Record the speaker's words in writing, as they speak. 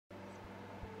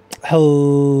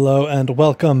Hello and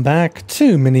welcome back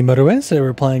to Mini Motorways. Today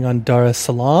we're playing on Dar es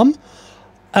Salaam.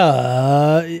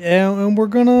 And we're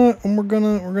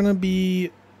gonna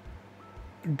be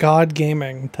God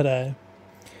gaming today.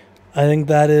 I think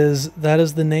that is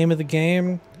the name of the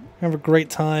game. Have a great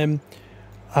time.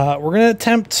 We're gonna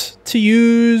attempt to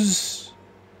use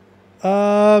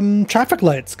traffic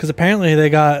lights because apparently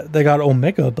they got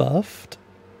Omega buffed.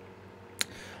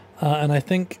 And I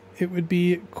think it would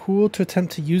be cool to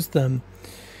attempt to use them.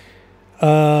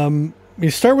 You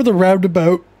start with a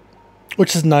roundabout,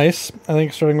 which is nice. I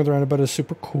think starting with a roundabout is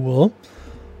super cool.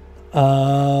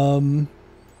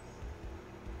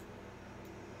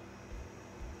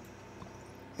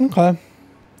 Okay,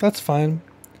 that's fine.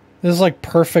 This is like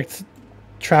perfect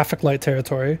traffic light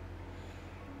territory.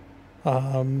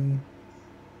 Let's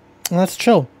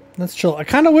chill. Let's chill. I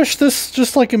kind of wish this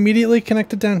just like immediately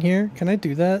connected down here. Can I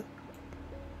do that?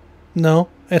 No,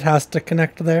 it has to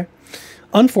connect there.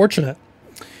 Unfortunate.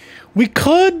 We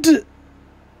could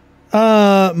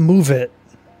move it,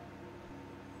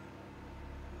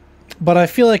 but I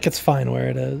feel like it's fine where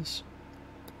it is.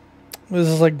 This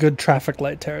is like good traffic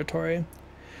light territory.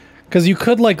 Because you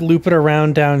could like loop it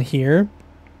around down here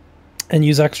and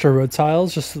use extra road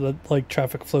tiles just so that like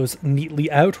traffic flows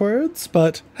neatly outwards,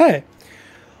 but hey.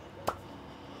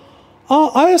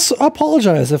 I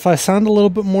apologize if I sound a little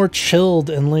bit more chilled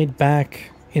and laid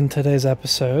back in today's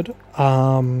episode.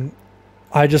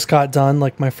 I just got done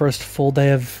like my first full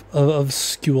day of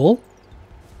school,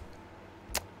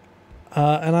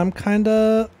 and I'm kind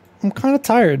of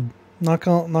tired. Not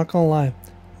gonna lie.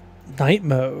 Night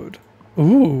mode.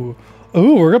 Ooh,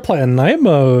 we're gonna play a night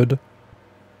mode.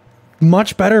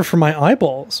 Much better for my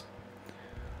eyeballs.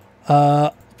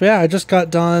 But yeah, I just got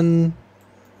done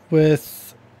with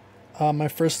my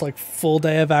first like full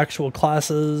day of actual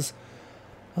classes,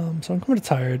 so I'm kind of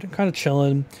tired. I'm kind of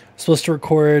chilling. Supposed to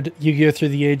record Yu-Gi-Oh! Through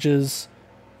the Ages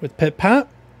with Pit Pat.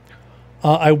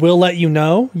 I will let you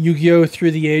know Yu-Gi-Oh!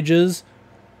 Through the Ages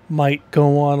might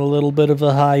go on a little bit of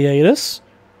a hiatus,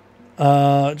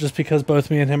 just because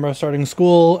both me and him are starting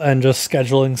school and just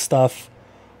scheduling stuff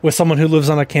with someone who lives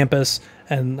on a campus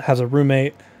and has a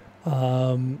roommate,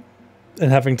 and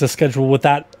having to schedule with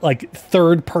that like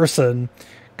third person.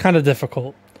 Kind of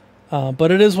difficult, but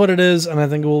it is what it is, and I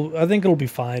think it'll be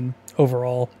fine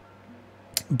overall.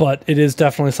 But it is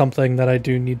definitely something that I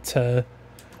do need to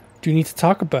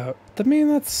talk about. I mean,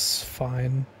 that's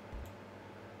fine.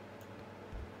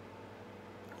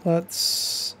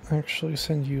 Let's actually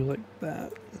send you like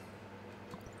that.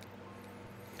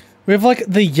 We have like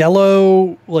the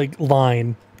yellow like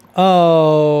line.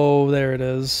 Oh, there it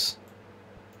is.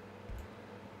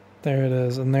 There it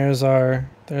is, and there's our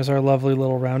lovely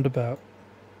little roundabout.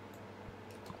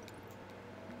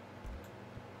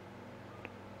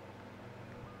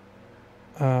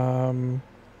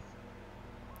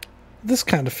 This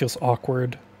kind of feels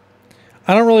awkward.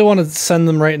 I don't really want to send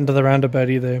them right into the roundabout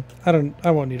either.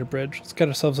 I won't need a bridge. Let's get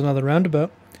ourselves another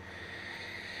roundabout.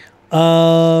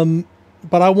 But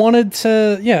I wanted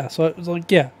to, yeah, so it was like,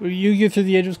 yeah, Yu-Gi-Oh! Through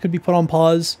the Ages could be put on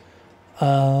pause.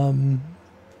 I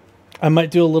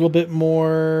might do a little bit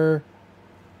more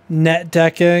net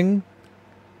decking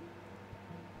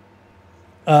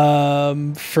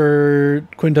for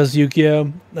Quinn Does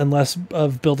Yu-Gi-Oh! And less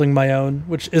of building my own,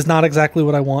 which is not exactly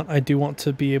what I want. I do want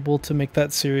to be able to make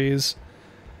that series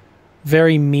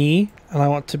very me, and I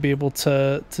want to be able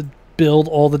to build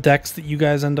all the decks that you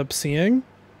guys end up seeing.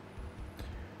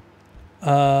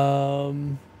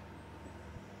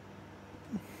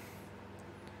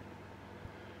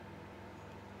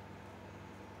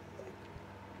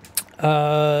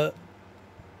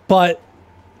 But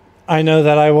I know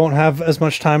that I won't have as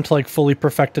much time to like fully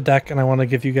perfect a deck, and I want to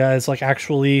give you guys like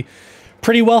actually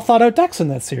pretty well thought out decks in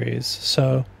that series.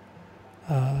 So,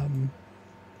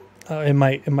 it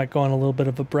might go on a little bit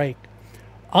of a break.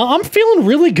 I'm feeling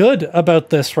really good about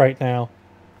this right now.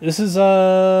 This is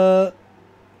a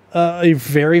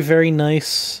very, very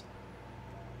nice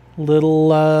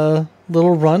little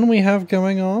run we have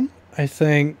going on. I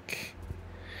think.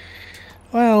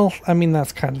 Well, I mean,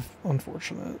 that's kind of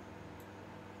unfortunate.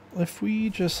 If we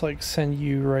just, like, send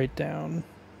you right down.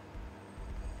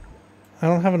 I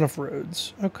don't have enough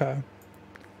roads. Okay.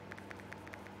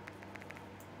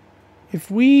 If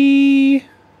we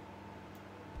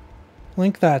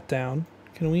link that down,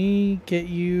 can we get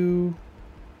you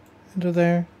into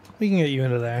there? We can get you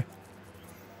into there.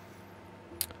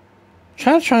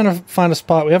 Trying to find a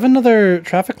spot. We have another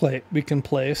traffic light we can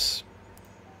place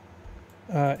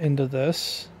into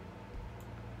this.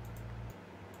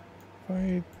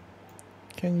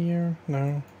 Can you?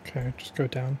 No. Okay, just go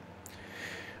down.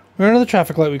 Another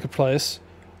traffic light we could place.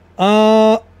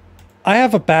 I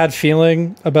have a bad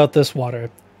feeling about this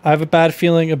water. I have a bad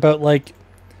feeling about, like,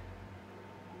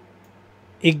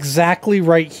 exactly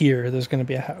right here there's going to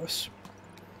be a house.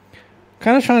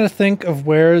 Kind of trying to think of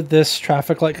where this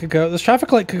traffic light could go. This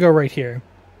traffic light could go right here.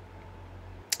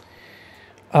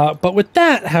 But with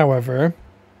that, however,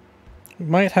 we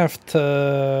might have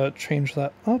to change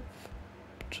that up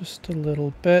just a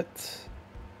little bit.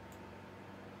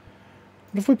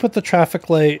 What if we put the traffic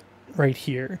light right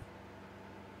here?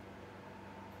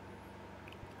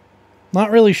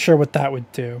 Not really sure what that would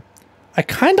do. I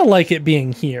kind of like it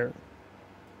being here.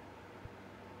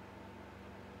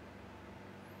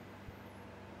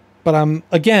 But I'm,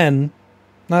 again,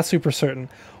 not super certain.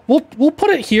 We'll put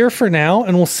it here for now,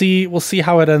 and we'll see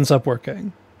how it ends up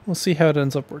working. We'll see how it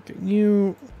ends up working.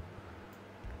 You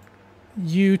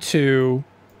two,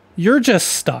 you're just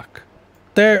stuck.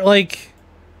 They're like,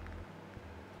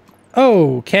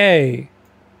 okay.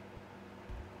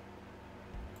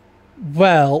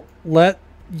 Well,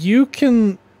 you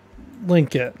can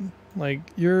link it. Like,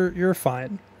 you're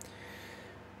fine.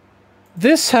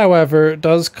 This, however,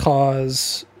 does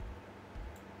cause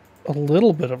a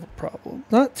little bit of a problem.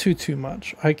 Not too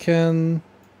much. I can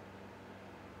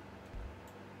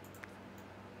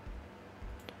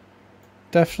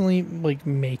definitely, like,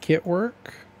 make it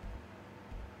work.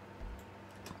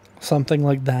 Something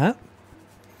like that.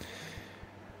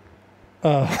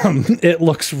 It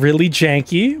looks really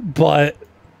janky, but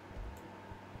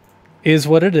is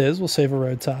what it is. We'll save a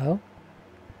road tile.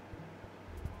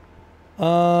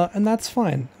 And that's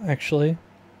fine, actually.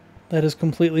 That is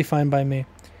completely fine by me.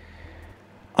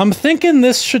 I'm thinking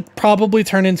this should probably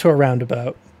turn into a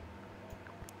roundabout.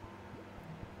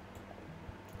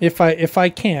 If I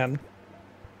can.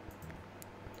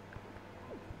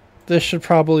 This should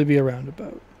probably be a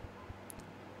roundabout.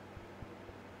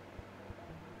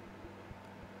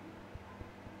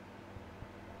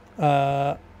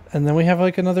 And then we have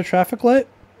like another traffic light,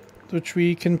 which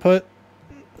we can put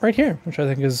right here, which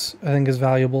I think is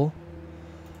valuable.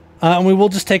 And we will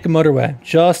just take a motorway,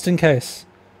 just in case.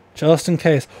 Just in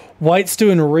case. White's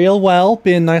doing real well,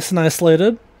 being nice and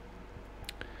isolated.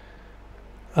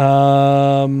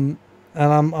 And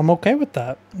I'm okay with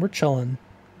that. We're chilling.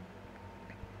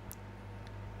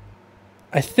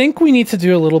 I think we need to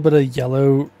do a little bit of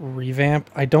yellow revamp.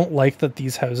 I don't like that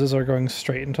these houses are going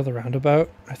straight into the roundabout.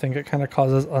 I think it kind of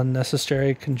causes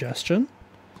unnecessary congestion.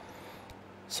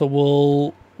 So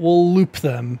we'll loop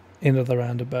them into the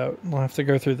roundabout. We'll have to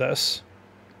go through this.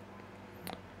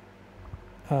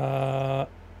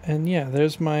 And yeah, there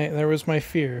was my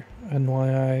fear and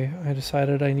why I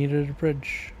decided I needed a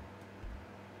bridge.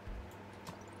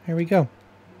 Here we go.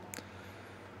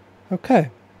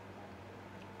 Okay.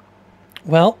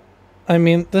 Well, I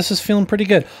mean, this is feeling pretty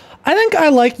good. I think I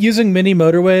like using mini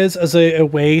motorways as a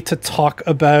way to talk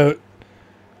about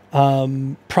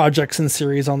projects and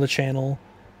series on the channel.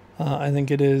 I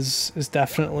think it is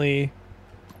definitely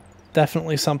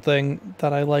something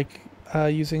that I like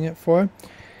using it for.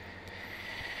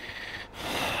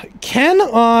 Can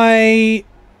I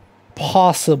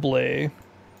possibly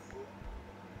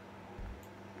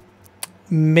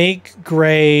make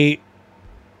gray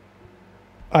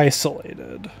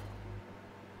isolated?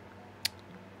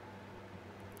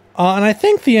 And I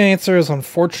think the answer is,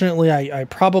 unfortunately, I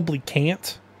probably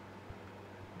can't.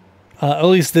 At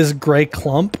least this gray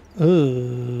clump.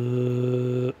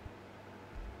 I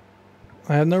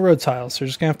have no road tiles, so you're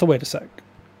just gonna have to wait a sec.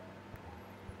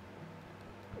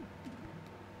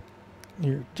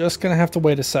 You're just gonna have to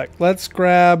wait a sec. Let's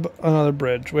grab another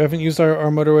bridge. We haven't used our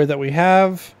motorway that we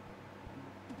have.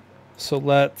 So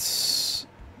let's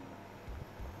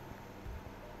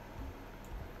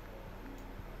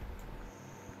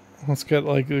get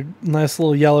like a nice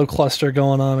little yellow cluster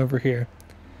going on over here.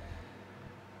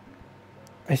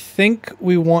 I think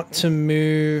we want to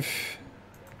move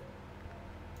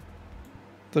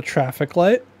the traffic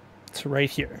light to right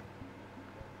here.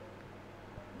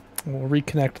 We'll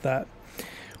reconnect that.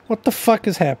 What the fuck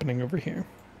is happening over here?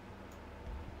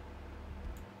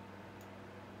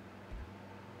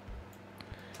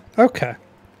 Okay.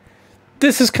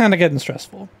 This is kind of getting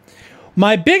stressful.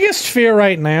 My biggest fear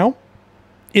right now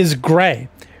is gray.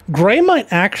 Gray might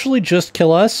actually just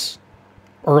kill us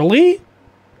early.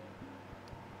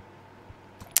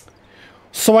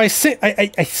 So I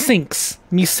thinks.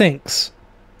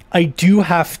 I do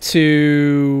have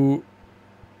to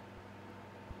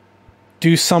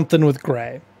do something with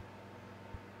gray.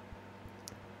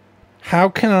 How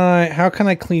can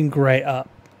I clean gray up?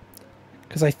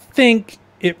 Because I think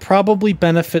it probably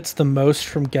benefits the most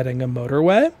from getting a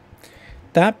motorway.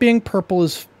 That being purple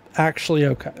is actually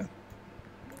okay.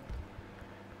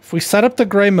 If we set up the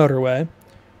gray motorway,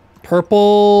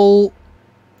 purple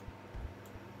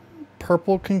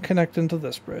can connect into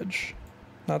this bridge.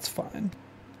 That's fine.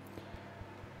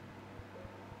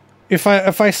 If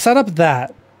I set up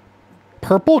that,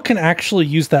 purple can actually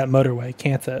use that motorway,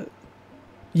 can't it?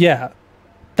 Yeah.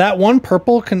 That one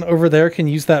purple can over there can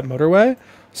use that motorway,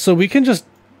 so we can just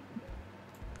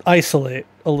isolate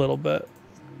a little bit.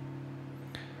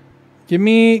 Give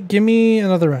me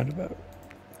another roundabout.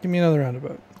 Give me another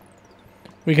roundabout.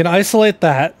 We can isolate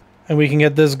that and we can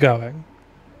get this going.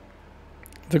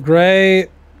 The gray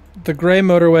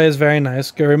motorway is very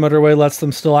nice. Gray motorway lets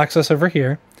them still access over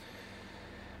here.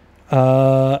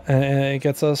 And it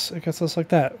gets us like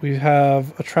that. We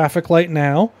have a traffic light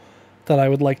now that I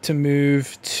would like to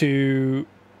move to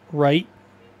right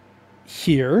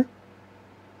here.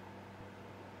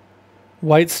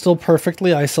 White's still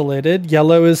perfectly isolated.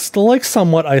 Yellow is still like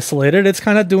somewhat isolated. It's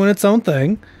kind of doing its own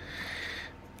thing.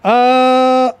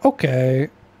 Okay.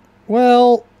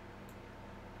 Well,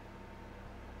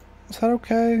 is that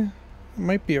okay? It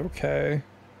might be okay.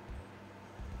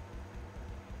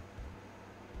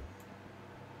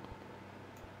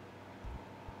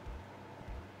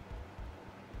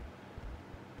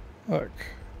 Look.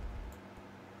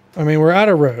 I mean, we're out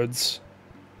of roads,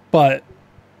 but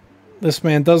this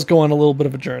man does go on a little bit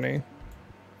of a journey.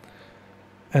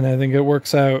 And I think it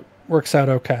works out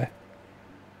okay.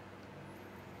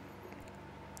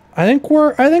 I think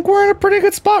we're in a pretty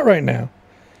good spot right now.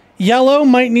 Yellow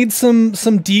might need some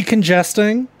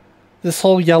decongesting. This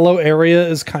whole yellow area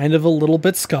is kind of a little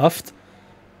bit scuffed.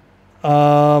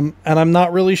 And I'm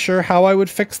not really sure how I would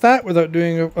fix that without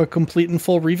doing a complete and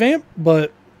full revamp,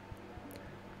 but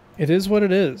it is what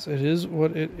it is. It is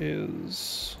what it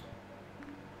is.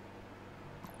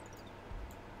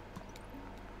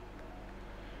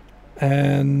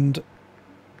 And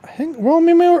I think, well,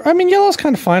 I mean, yellow's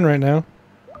kind of fine right now.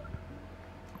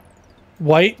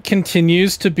 White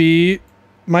continues to be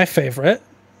my favorite.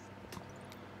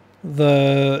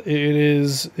 It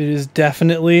is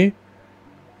definitely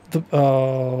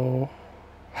the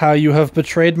how you have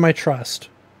betrayed my trust.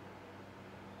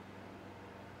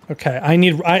 Okay,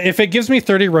 if it gives me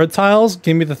 30 road tiles,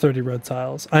 give me the 30 road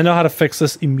tiles. I know how to fix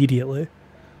this immediately.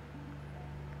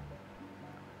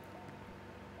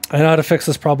 I know how to fix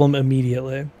this problem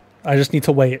immediately. I just need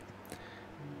to wait.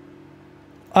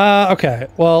 Okay,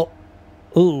 well,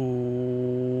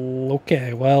 ooh,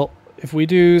 okay, well, if we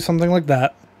do something like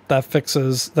that, that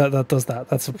fixes, that does that.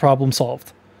 That's the problem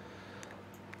solved.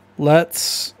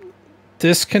 Let's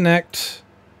disconnect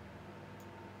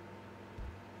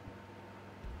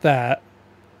that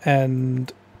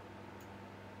and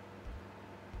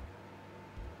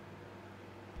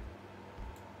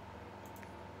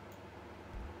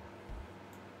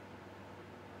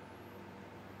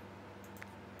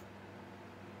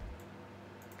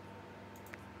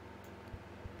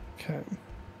okay.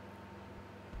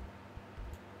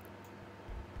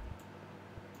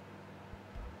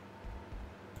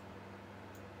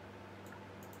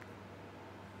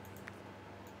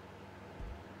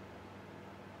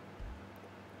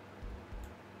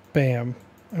 Bam.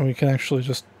 And we can actually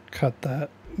just cut that,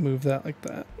 move that like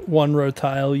that. One row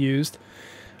tile used.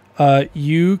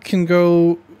 You can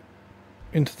go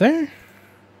into there.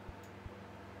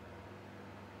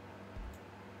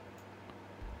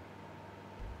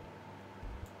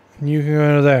 And you can go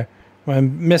into there. Am I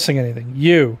missing anything?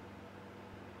 You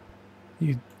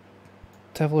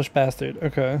devilish bastard.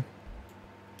 Okay.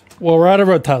 Well, we're out of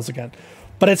road tiles again.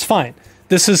 But it's fine.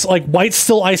 This is like white's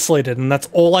still isolated, and that's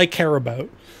all I care about.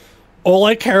 All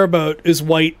I care about is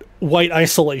white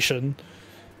isolation.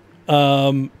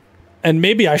 And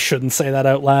maybe I shouldn't say that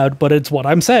out loud, but it's what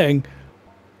I'm saying.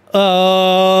 Is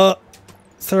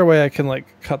there a way I can like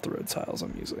cut the road tiles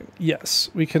I'm using? Yes,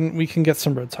 we can get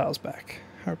some road tiles back.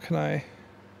 How can I?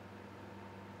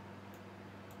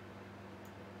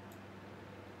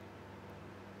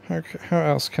 How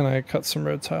else can I cut some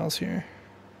road tiles here?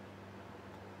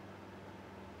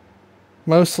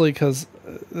 Mostly because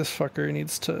this fucker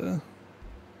needs to...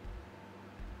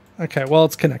 Okay, well,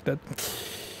 it's connected.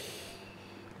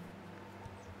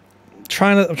 I'm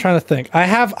trying to think. I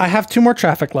have 2 more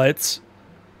traffic lights.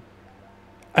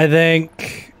 I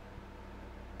think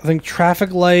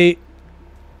traffic light...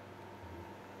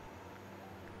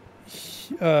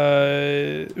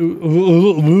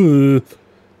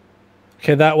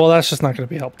 Okay, that's just not going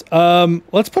to be helped.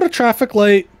 Let's put a traffic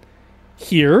light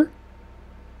here.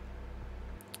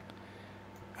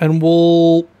 And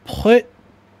we'll put...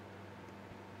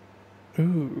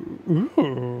 Ooh.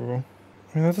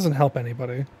 I mean, that doesn't help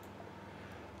anybody.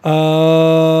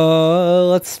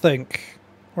 let's think.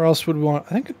 Where else would we want? I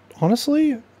think,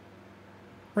 honestly,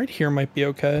 right here might be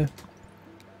okay.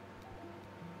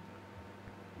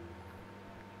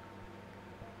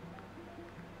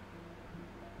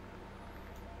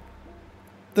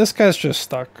 This guy's just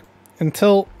stuck.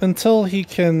 Until he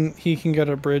can get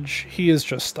a bridge, he is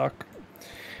just stuck.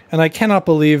 And I cannot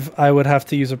believe I would have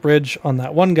to use a bridge on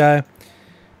that one guy.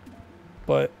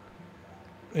 But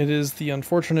it is the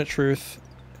unfortunate truth.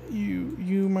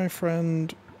 You my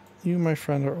friend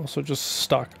are also just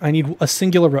stuck. I need a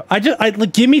singular road.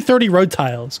 Like, give me 30 road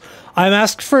tiles.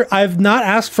 I've not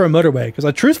asked for a motorway because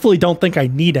I truthfully don't think I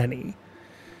need any.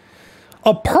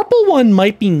 A purple one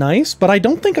might be nice, but I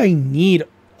don't think I need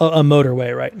a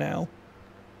motorway right now.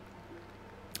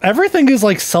 Everything is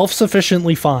like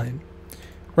self-sufficiently fine.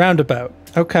 Roundabout.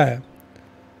 Okay.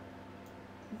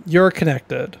 You're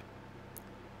connected.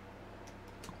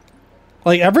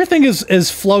 Like, everything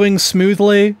is flowing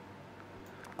smoothly.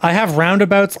 I have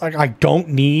roundabouts like I don't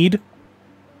need.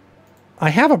 I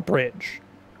have a bridge.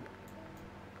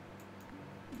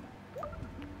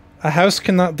 A house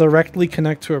cannot directly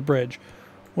connect to a bridge.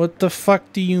 What the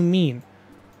fuck do you mean?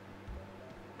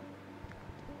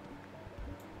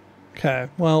 Okay,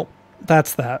 well,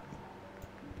 that's that.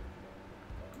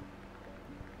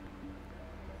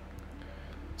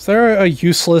 Is there a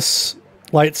useless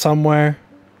light somewhere?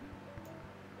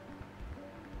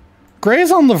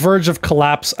 Gray's on the verge of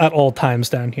collapse at all times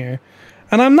down here.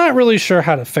 And I'm not really sure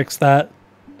how to fix that.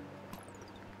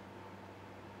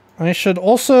 I should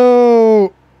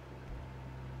also...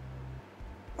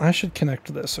 I should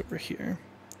connect this over here.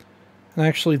 And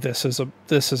actually this is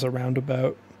a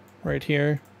roundabout right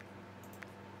here.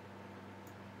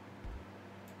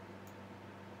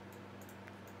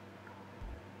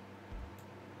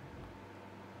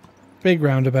 Big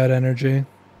roundabout energy.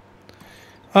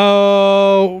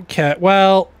 Okay,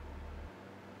 well...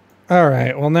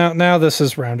 Alright, well now this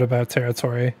is roundabout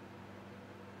territory.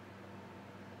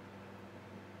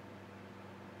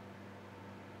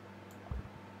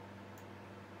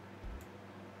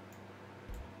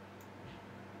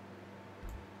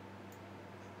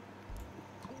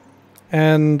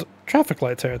 And traffic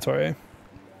light territory.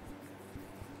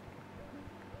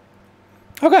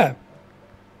 Okay.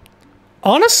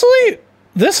 Honestly,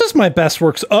 this is my best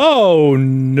works. Oh,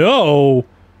 no.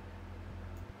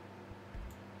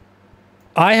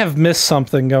 I have missed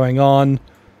something going on.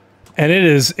 And it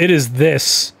is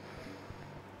this.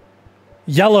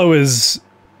 Yellow is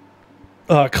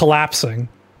collapsing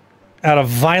at a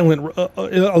violent...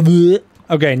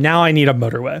 okay, now I need a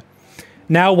motorway.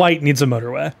 Now white needs a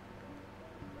motorway.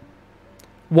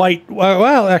 White...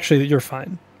 Well, actually, you're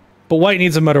fine. But white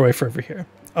needs a motorway for over here.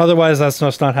 Otherwise, that's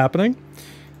just not happening.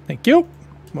 Thank you.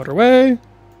 Motorway.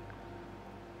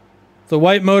 The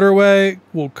white motorway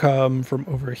will come from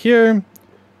over here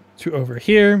to over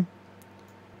here.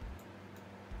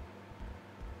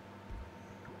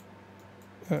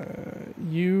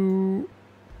 You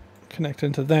connect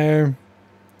into there.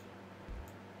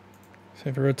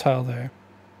 Save a road tile there.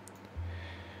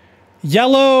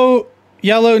 Yellow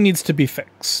needs to be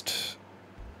fixed.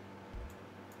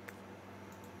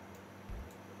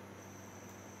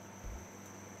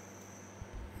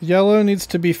 Yellow needs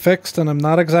to be fixed, and I'm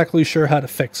not exactly sure how to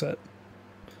fix it.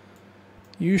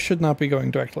 You should not be going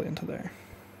directly into there.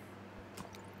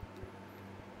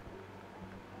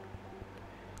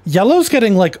 Yellow's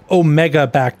getting, like, omega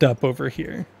backed up over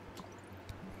here.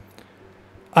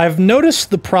 I've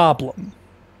noticed the problem.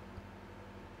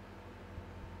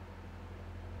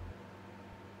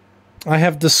 I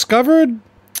have discovered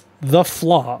the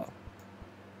flaw.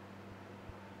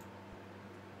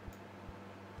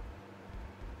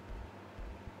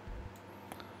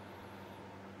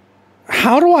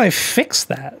 How do I fix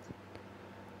that?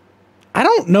 I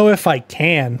don't know if I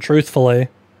can, truthfully.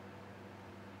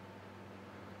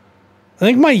 I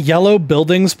think my yellow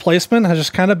buildings placement has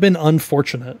just kind of been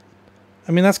unfortunate.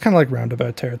 I mean, that's kind of like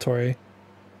roundabout territory.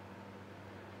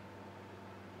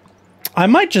 I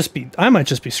might just be screwed. I might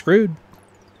just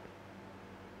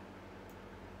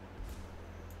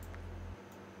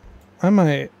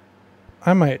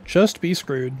be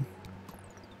screwed.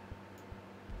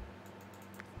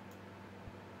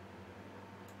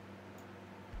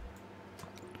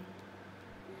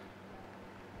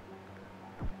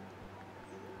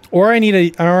 Or I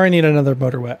need another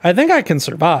motorway. I think I can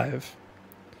survive.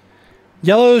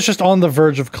 Yellow is just on the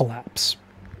verge of collapse.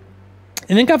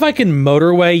 I think if I can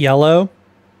motorway yellow,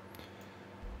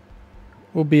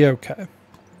 we'll be okay.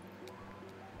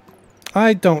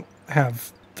 I don't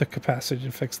have the capacity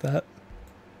to fix that.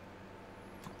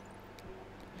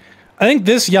 I think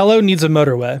this yellow needs a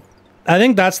motorway. I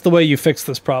think that's the way you fix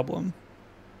this problem.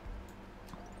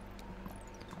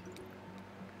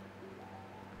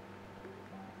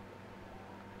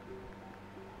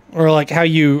 Or like how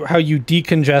you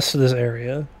decongest this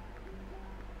area.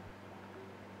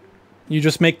 You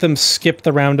just make them skip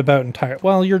the roundabout entire.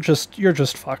 Well, you're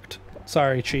just fucked.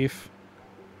 Sorry, Chief.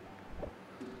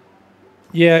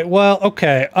 Yeah, well,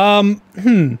 okay.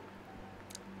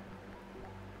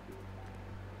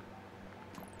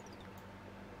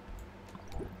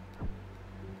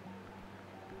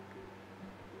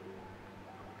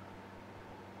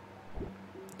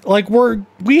 Like,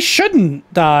 we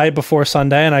shouldn't die before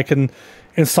Sunday, and I can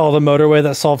install the motorway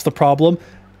that solves the problem.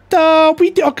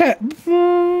 Okay.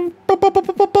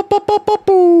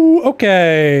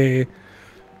 Okay.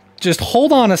 Just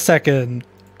hold on a second.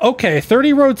 Okay,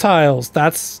 30 road tiles.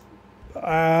 That's...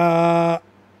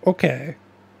 okay.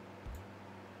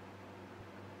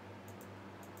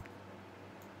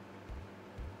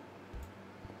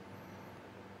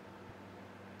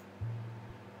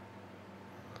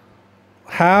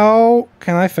 How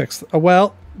can I fix that?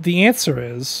 Well, the answer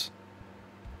is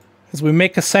we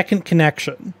make a second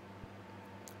connection.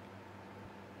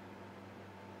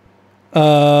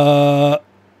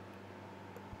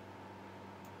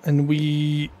 And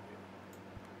we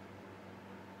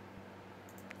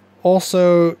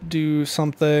also do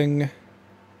something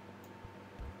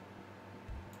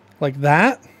like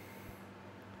that.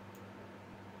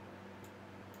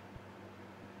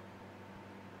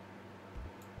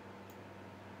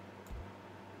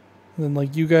 And then,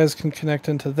 like, you guys can connect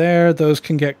into there. Those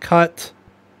can get cut.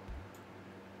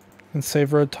 And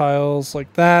save road tiles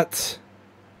like that.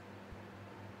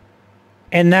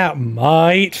 And that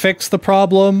might fix the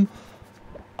problem.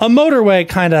 A motorway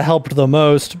kind of helped the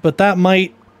most, but that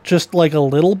might just, like, a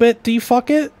little bit defuck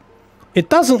it. It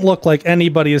doesn't look like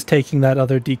anybody is taking that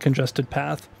other decongested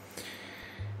path.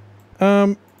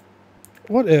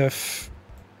 What if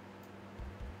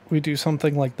we do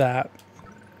something like that?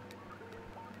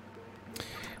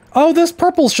 Oh, this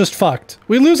purple's just fucked.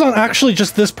 We lose on actually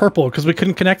just this purple because we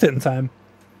couldn't connect it in time.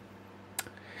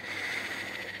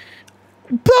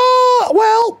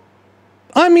 Well,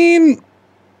 I mean,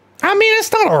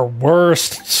 it's not our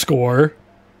worst score.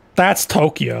 That's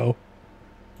Tokyo.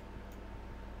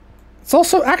 It's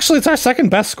also, actually, it's our second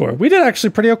best score. We did actually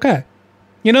pretty okay.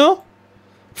 You know?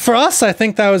 For us, I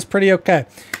think that was pretty okay.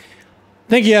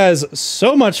 Thank you guys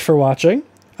so much for watching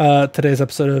today's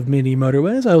episode of Mini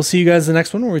Motorways. I will see you guys in the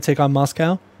next one where we take on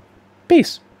Moscow.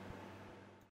 Peace.